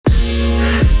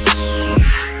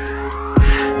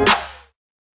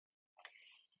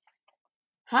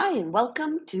Hi, and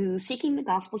welcome to Seeking the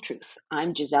Gospel Truth.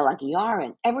 I'm Giselle Aguiar,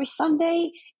 and every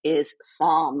Sunday is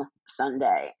Psalm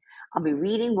Sunday. I'll be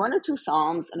reading one or two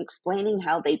Psalms and explaining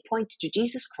how they point to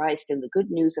Jesus Christ and the good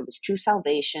news of his true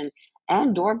salvation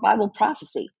and/or Bible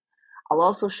prophecy. I'll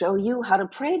also show you how to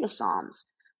pray the Psalms.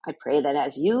 I pray that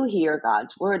as you hear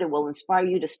God's word, it will inspire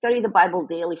you to study the Bible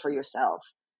daily for yourself.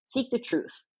 Seek the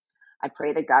truth. I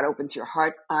pray that God opens your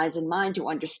heart, eyes, and mind to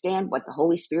understand what the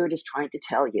Holy Spirit is trying to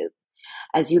tell you.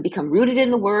 As you become rooted in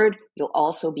the Word, you'll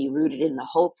also be rooted in the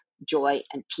hope, joy,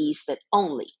 and peace that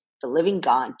only the living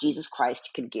God, Jesus Christ,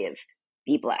 can give.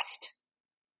 Be blessed.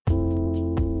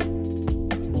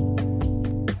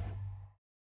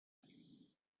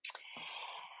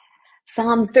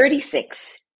 Psalm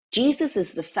 36. Jesus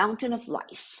is the fountain of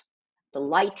life, the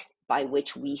light by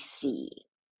which we see.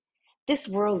 This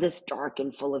world is dark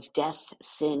and full of death,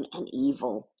 sin, and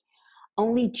evil.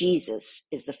 Only Jesus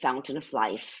is the fountain of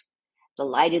life, the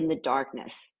light in the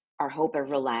darkness, our hope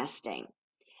everlasting.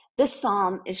 This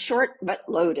psalm is short but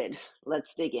loaded.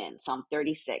 Let's dig in. Psalm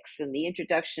 36, and the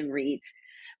introduction reads,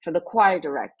 "For the choir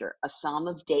director, a psalm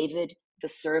of David, the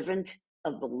servant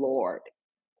of the Lord."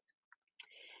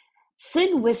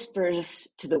 Sin whispers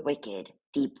to the wicked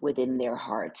deep within their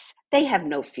hearts. They have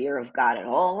no fear of God at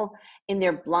all. In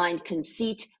their blind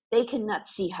conceit, they cannot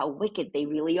see how wicked they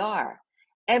really are.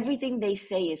 Everything they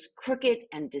say is crooked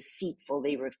and deceitful.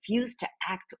 They refuse to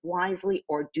act wisely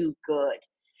or do good.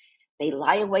 They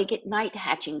lie awake at night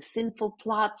hatching sinful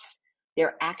plots.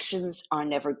 Their actions are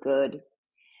never good.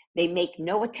 They make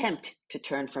no attempt to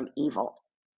turn from evil.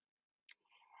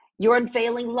 Your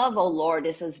unfailing love, O Lord,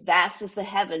 is as vast as the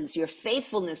heavens. Your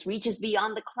faithfulness reaches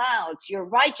beyond the clouds. Your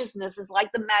righteousness is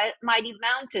like the mighty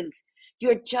mountains.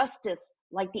 Your justice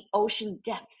like the ocean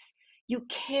depths. You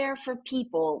care for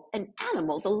people and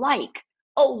animals alike.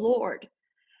 O Lord,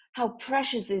 how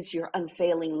precious is your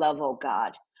unfailing love, O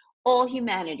God. All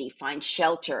humanity finds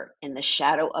shelter in the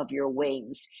shadow of your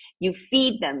wings. You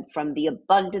feed them from the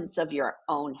abundance of your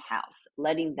own house,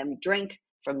 letting them drink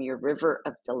from your river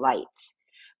of delights.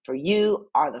 For you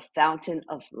are the fountain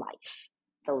of life,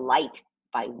 the light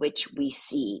by which we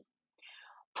see.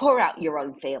 Pour out your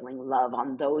unfailing love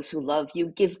on those who love you.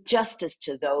 Give justice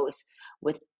to those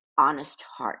with honest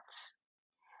hearts.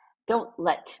 Don't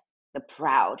let the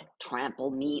proud trample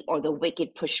me or the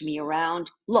wicked push me around.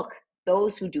 Look,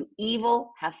 those who do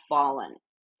evil have fallen.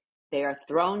 They are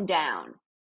thrown down,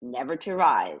 never to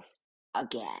rise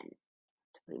again.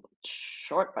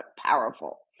 Short but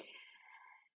powerful.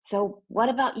 So, what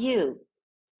about you?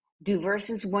 Do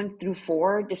verses 1 through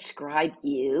 4 describe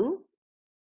you?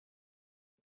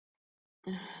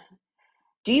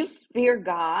 Do you fear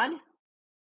God?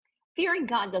 Fearing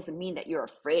God doesn't mean that you're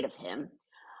afraid of him.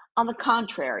 On the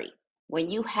contrary,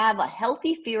 when you have a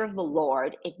healthy fear of the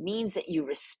Lord, it means that you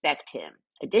respect him.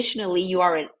 Additionally, you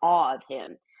are in awe of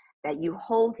him, that you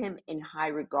hold him in high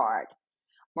regard.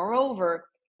 Moreover,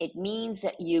 it means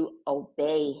that you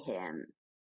obey him.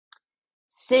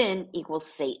 Sin equals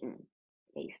Satan.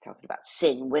 He's talking about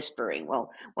sin whispering.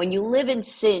 Well, when you live in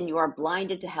sin, you are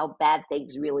blinded to how bad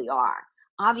things really are.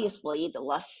 Obviously, the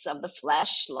lusts of the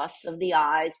flesh, lusts of the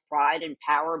eyes, pride, and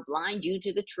power blind you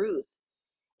to the truth.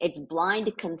 It's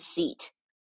blind conceit.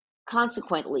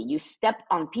 Consequently, you step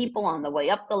on people on the way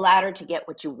up the ladder to get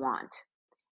what you want.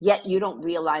 Yet you don't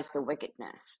realize the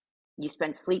wickedness. You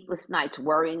spend sleepless nights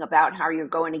worrying about how you're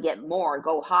going to get more,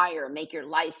 go higher, make your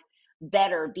life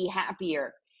better, be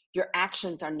happier. Your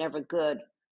actions are never good.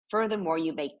 Furthermore,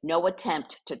 you make no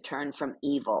attempt to turn from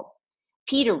evil.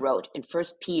 Peter wrote in 1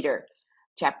 Peter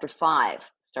chapter 5,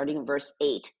 starting in verse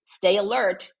 8, "Stay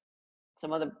alert."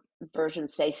 Some other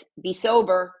versions say, "Be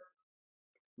sober.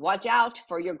 Watch out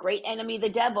for your great enemy, the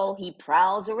devil. He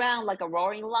prowls around like a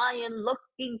roaring lion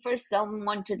looking for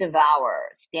someone to devour.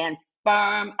 Stand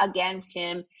firm against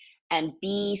him and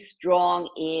be strong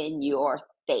in your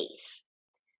faith."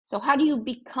 So, how do you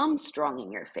become strong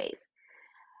in your faith?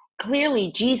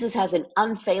 Clearly, Jesus has an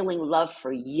unfailing love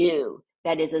for you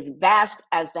that is as vast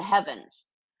as the heavens.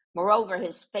 Moreover,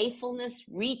 his faithfulness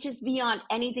reaches beyond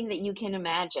anything that you can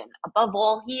imagine. Above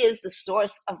all, he is the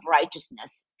source of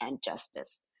righteousness and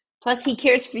justice. Plus, he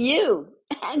cares for you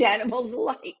and animals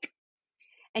alike.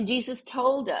 And Jesus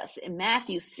told us in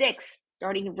Matthew 6,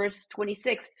 starting in verse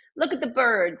 26, "Look at the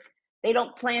birds. They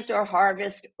don't plant or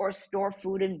harvest or store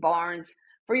food in barns,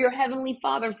 for your heavenly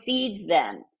Father feeds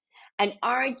them. And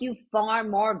aren't you far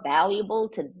more valuable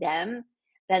to them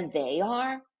than they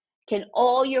are? Can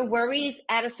all your worries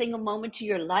add a single moment to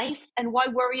your life? And why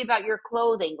worry about your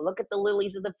clothing? Look at the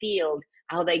lilies of the field,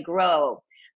 how they grow.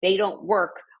 They don't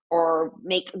work or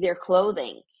make their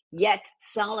clothing. Yet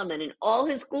Solomon in all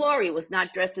his glory was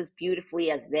not dressed as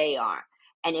beautifully as they are.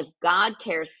 And if God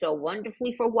cares so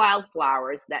wonderfully for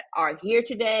wildflowers that are here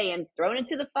today and thrown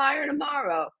into the fire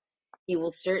tomorrow, he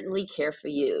will certainly care for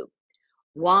you.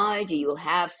 Why do you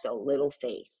have so little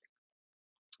faith?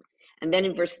 And then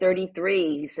in verse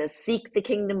 33, he says, seek the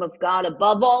kingdom of God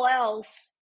above all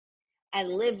else and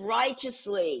live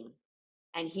righteously,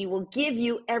 and he will give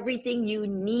you everything you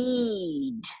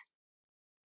need.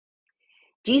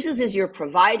 Jesus is your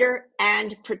provider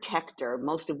and protector.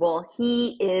 Most of all,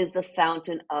 he is the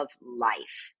fountain of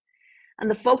life. And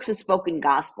the folks at Spoken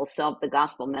Gospel sum up the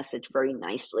gospel message very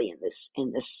nicely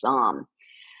in this psalm.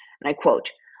 And I quote,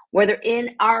 whether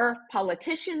in our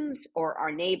politicians or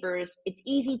our neighbors, it's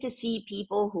easy to see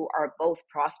people who are both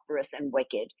prosperous and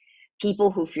wicked.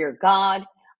 People who fear God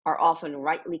are often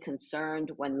rightly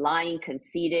concerned when lying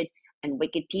conceited, and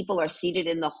wicked people are seated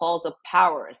in the halls of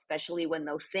power, especially when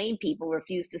those same people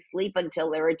refuse to sleep until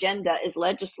their agenda is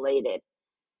legislated.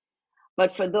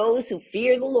 But for those who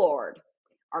fear the Lord,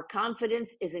 our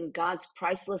confidence is in God's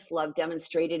priceless love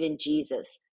demonstrated in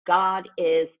Jesus. God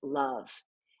is love.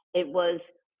 It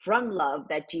was from love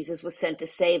that Jesus was sent to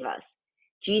save us.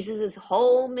 Jesus'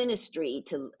 whole ministry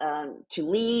to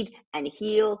lead and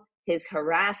heal his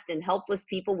harassed and helpless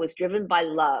people was driven by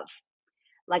love.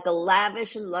 Like a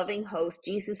lavish and loving host,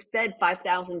 Jesus fed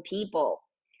 5,000 people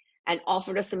and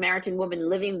offered a Samaritan woman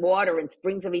living water and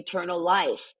springs of eternal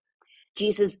life.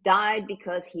 Jesus died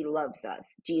because he loves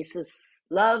us. Jesus'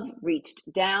 love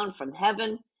reached down from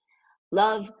heaven.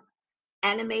 Love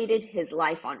animated his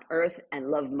life on earth, and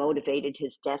love motivated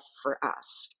his death for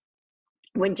us.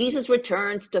 When Jesus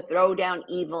returns to throw down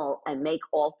evil and make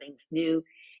all things new,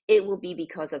 it will be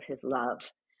because of his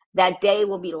love. That day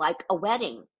will be like a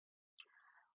wedding,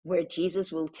 where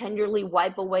Jesus will tenderly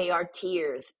wipe away our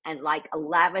tears, and like a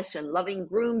lavish and loving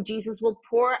groom, Jesus will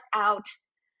pour out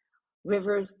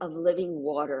rivers of living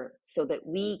water so that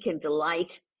we can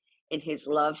delight in his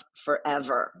love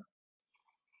forever.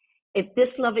 If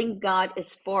this loving God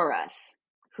is for us,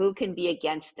 who can be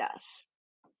against us?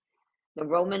 The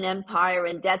Roman Empire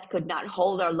and death could not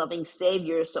hold our loving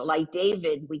Savior. So like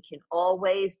David, we can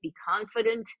always be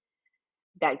confident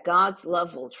that God's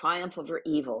love will triumph over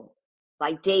evil.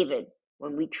 Like David,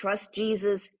 when we trust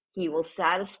Jesus, he will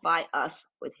satisfy us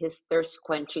with his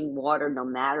thirst-quenching water, no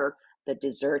matter the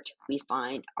desert we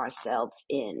find ourselves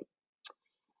in.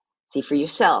 See for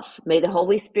yourself. May the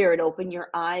Holy Spirit open your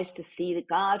eyes to see the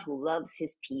God who loves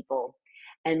his people.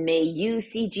 And may you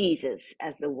see Jesus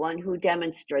as the one who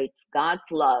demonstrates God's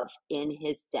love in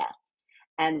his death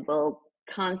and will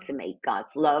consummate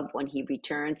God's love when he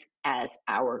returns as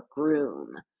our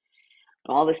groom.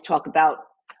 All this talk about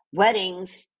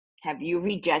weddings. Have you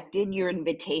rejected your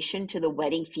invitation to the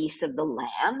wedding feast of the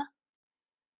Lamb?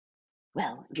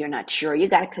 Well, if you're not sure, you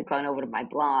got to click on over to my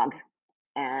blog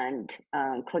and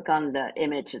click on the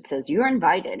image that says you're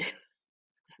invited.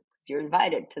 You're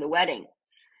invited to the wedding.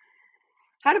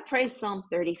 How to pray Psalm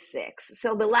 36.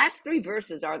 So the last 3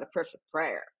 verses are the perfect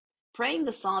prayer. Praying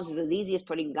the Psalms is as easy as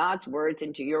putting God's words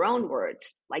into your own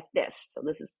words, like this. So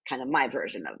this is kind of my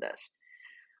version of this.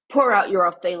 Pour out your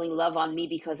unfailing love on me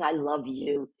because I love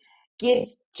you. Give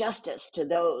justice to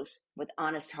those with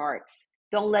honest hearts.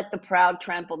 Don't let the proud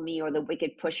trample me or the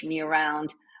wicked push me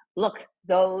around. Look,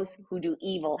 those who do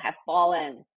evil have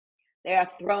fallen. They are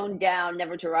thrown down,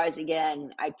 never to rise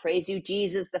again. I praise you,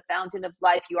 Jesus, the fountain of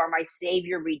life. You are my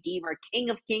Savior, Redeemer,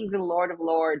 King of kings and Lord of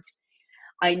lords.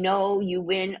 I know you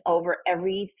win over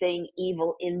everything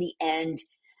evil in the end,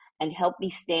 and help me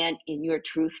stand in your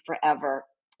truth forever.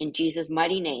 In Jesus'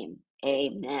 mighty name,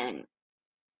 amen.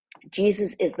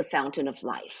 Jesus is the fountain of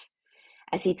life.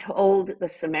 As he told the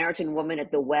Samaritan woman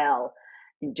at the well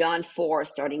in John 4,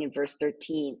 starting in verse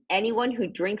 13, anyone who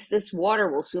drinks this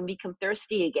water will soon become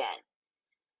thirsty again.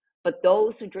 But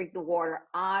those who drink the water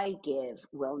I give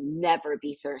will never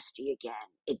be thirsty again.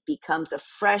 It becomes a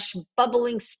fresh,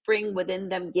 bubbling spring within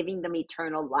them, giving them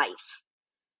eternal life.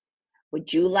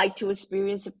 Would you like to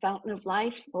experience the fountain of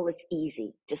life? Well, it's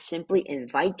easy. Just simply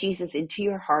invite Jesus into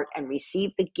your heart and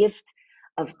receive the gift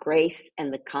of grace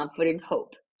and the confident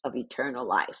hope of eternal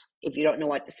life. If you don't know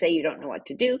what to say, you don't know what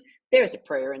to do, there's a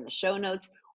prayer in the show notes,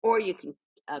 or you can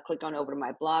click on over to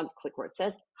my blog, click where it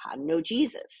says How to Know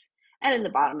Jesus. And in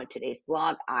the bottom of today's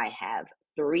blog, I have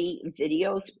 3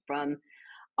 videos from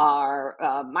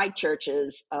our my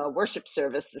church's worship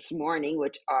service this morning,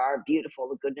 which are beautiful.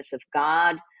 The Goodness of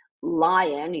God,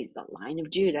 Lion, he's the Lion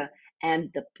of Judah, and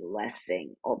the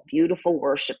Blessing, all beautiful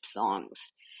worship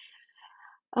songs.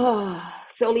 Oh,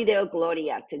 Soli Deo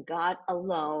Gloria, to God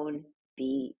alone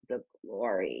be the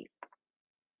glory.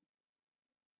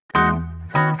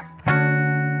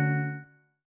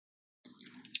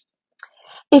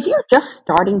 If you're just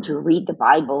starting to read the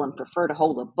Bible and prefer to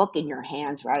hold a book in your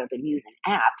hands rather than use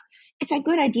an app, it's a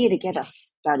good idea to get a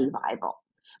study Bible.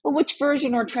 But which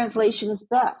version or translation is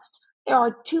best? There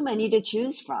are too many to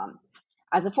choose from.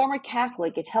 As a former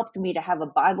Catholic, it helped me to have a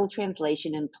Bible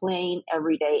translation in plain,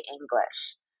 everyday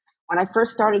English. When I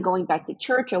first started going back to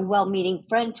church, a well meaning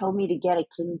friend told me to get a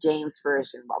King James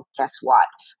version. Well, guess what?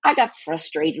 I got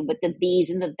frustrated with the these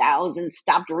and the thous and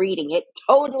stopped reading it,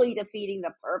 totally defeating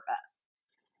the purpose.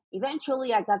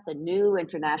 Eventually, I got the New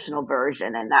International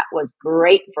Version, and that was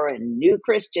great for a new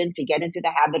Christian to get into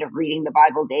the habit of reading the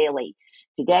Bible daily.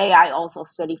 Today, I also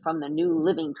study from the New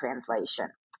Living Translation.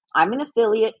 I'm an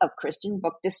affiliate of Christian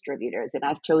Book Distributors, and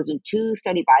I've chosen 2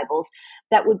 study Bibles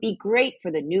that would be great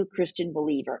for the new Christian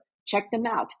believer. Check them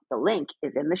out. The link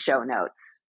is in the show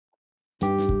notes.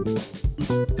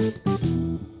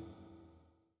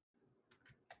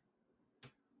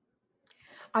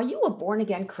 Are you a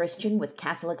born-again Christian with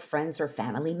Catholic friends or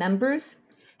family members?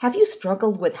 Have you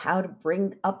struggled with how to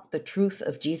bring up the truth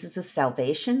of Jesus'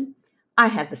 salvation? I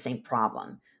had the same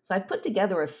problem, so I put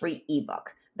together a free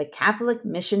ebook, The Catholic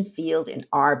Mission Field in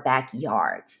Our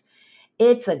Backyards.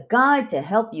 It's a guide to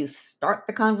help you start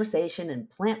the conversation and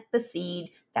plant the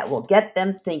seed that will get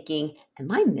them thinking, am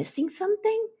I missing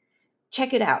something?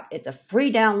 Check it out. It's a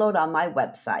free download on my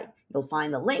website. You'll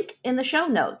find the link in the show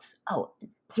notes. Oh,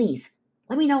 please,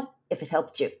 let me know if it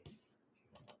helped you.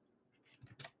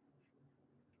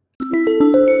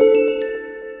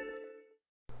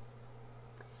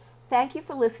 Thank you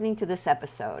for listening to this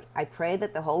episode. I pray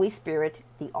that the Holy Spirit,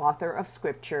 the author of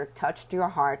Scripture, touched your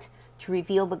heart to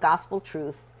reveal the gospel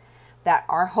truth that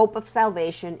our hope of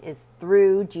salvation is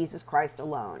through Jesus Christ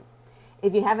alone.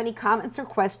 If you have any comments or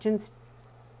questions,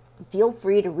 feel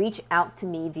free to reach out to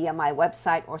me via my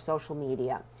website or social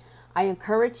media. I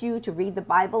encourage you to read the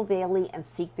Bible daily and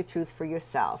seek the truth for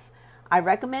yourself. I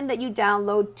recommend that you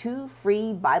download 2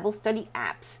 free Bible study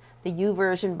apps, the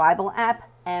YouVersion Bible app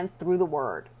and Through the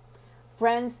Word.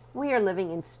 Friends, we are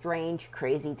living in strange,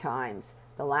 crazy times,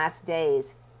 the last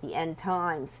days, the end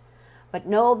times. But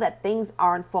know that things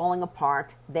aren't falling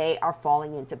apart, they are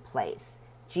falling into place.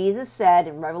 Jesus said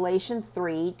in Revelation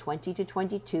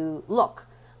 3:20-22, "Look,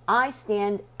 I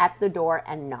stand at the door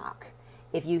and knock.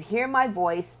 If you hear my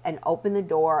voice and open the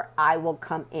door, I will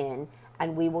come in,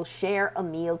 and we will share a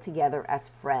meal together as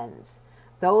friends.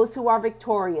 Those who are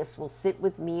victorious will sit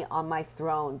with me on my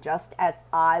throne, just as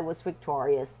I was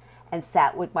victorious and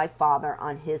sat with my Father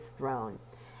on his throne."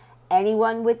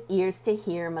 Anyone with ears to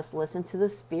hear must listen to the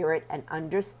Spirit and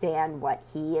understand what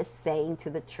he is saying to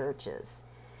the churches.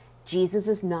 Jesus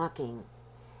is knocking.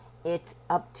 It's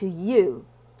up to you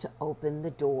to open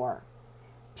the door.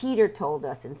 Peter told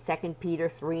us in 2 Peter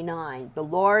 3:9, the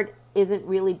Lord isn't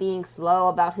really being slow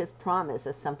about his promise,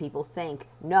 as some people think.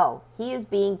 No, he is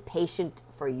being patient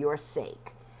for your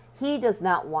sake. He does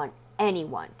not want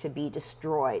anyone to be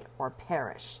destroyed or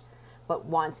perish, but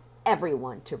wants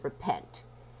everyone to repent.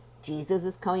 Jesus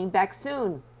is coming back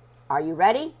soon. Are you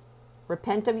ready?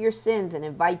 Repent of your sins and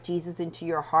invite Jesus into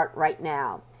your heart right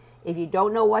now. If you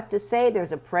don't know what to say,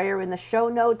 there's a prayer in the show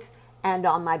notes and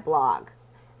on my blog.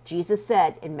 Jesus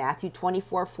said in Matthew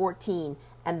 24:14,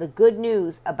 "And the good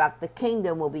news about the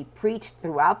kingdom will be preached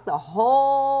throughout the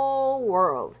whole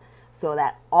world, so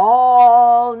that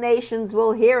all nations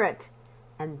will hear it,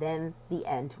 and then the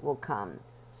end will come."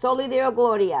 Soli Deo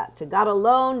Gloria. To God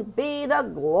alone be the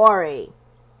glory.